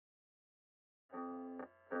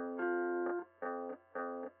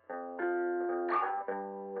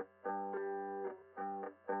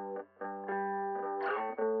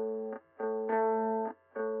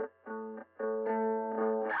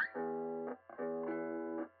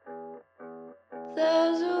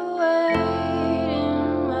There's a weight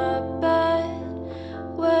in my bed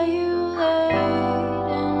where you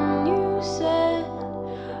laid and you said,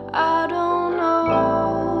 I don't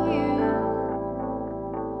know you,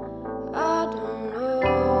 I don't know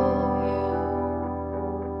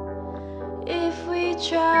you. If we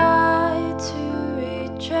tried to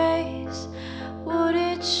retrace, would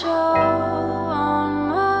it show on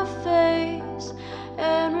my face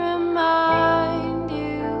and remind you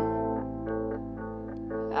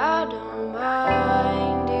I don't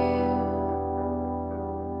mind you?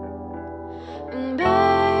 And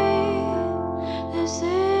babe, this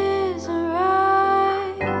isn't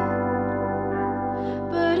right,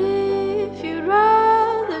 but if you'd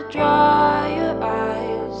rather dry your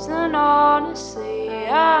eyes, then honestly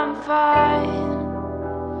I'm fine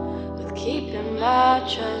with keeping my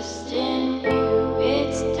trust in you.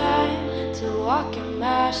 It's time to walk in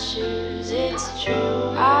my shoes. It's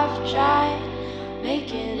true, I've tried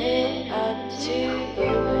making it up to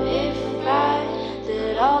you. If I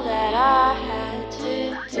did all that I had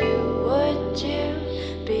to do, would you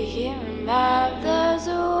be hearing my? There's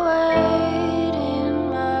a weight in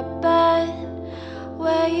my bed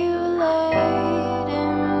where you laid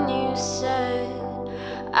and you said,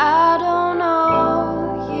 I don't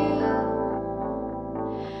know you,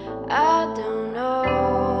 I don't know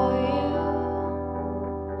you.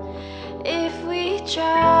 If we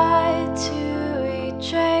tried to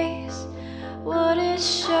retrace, would it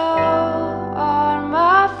show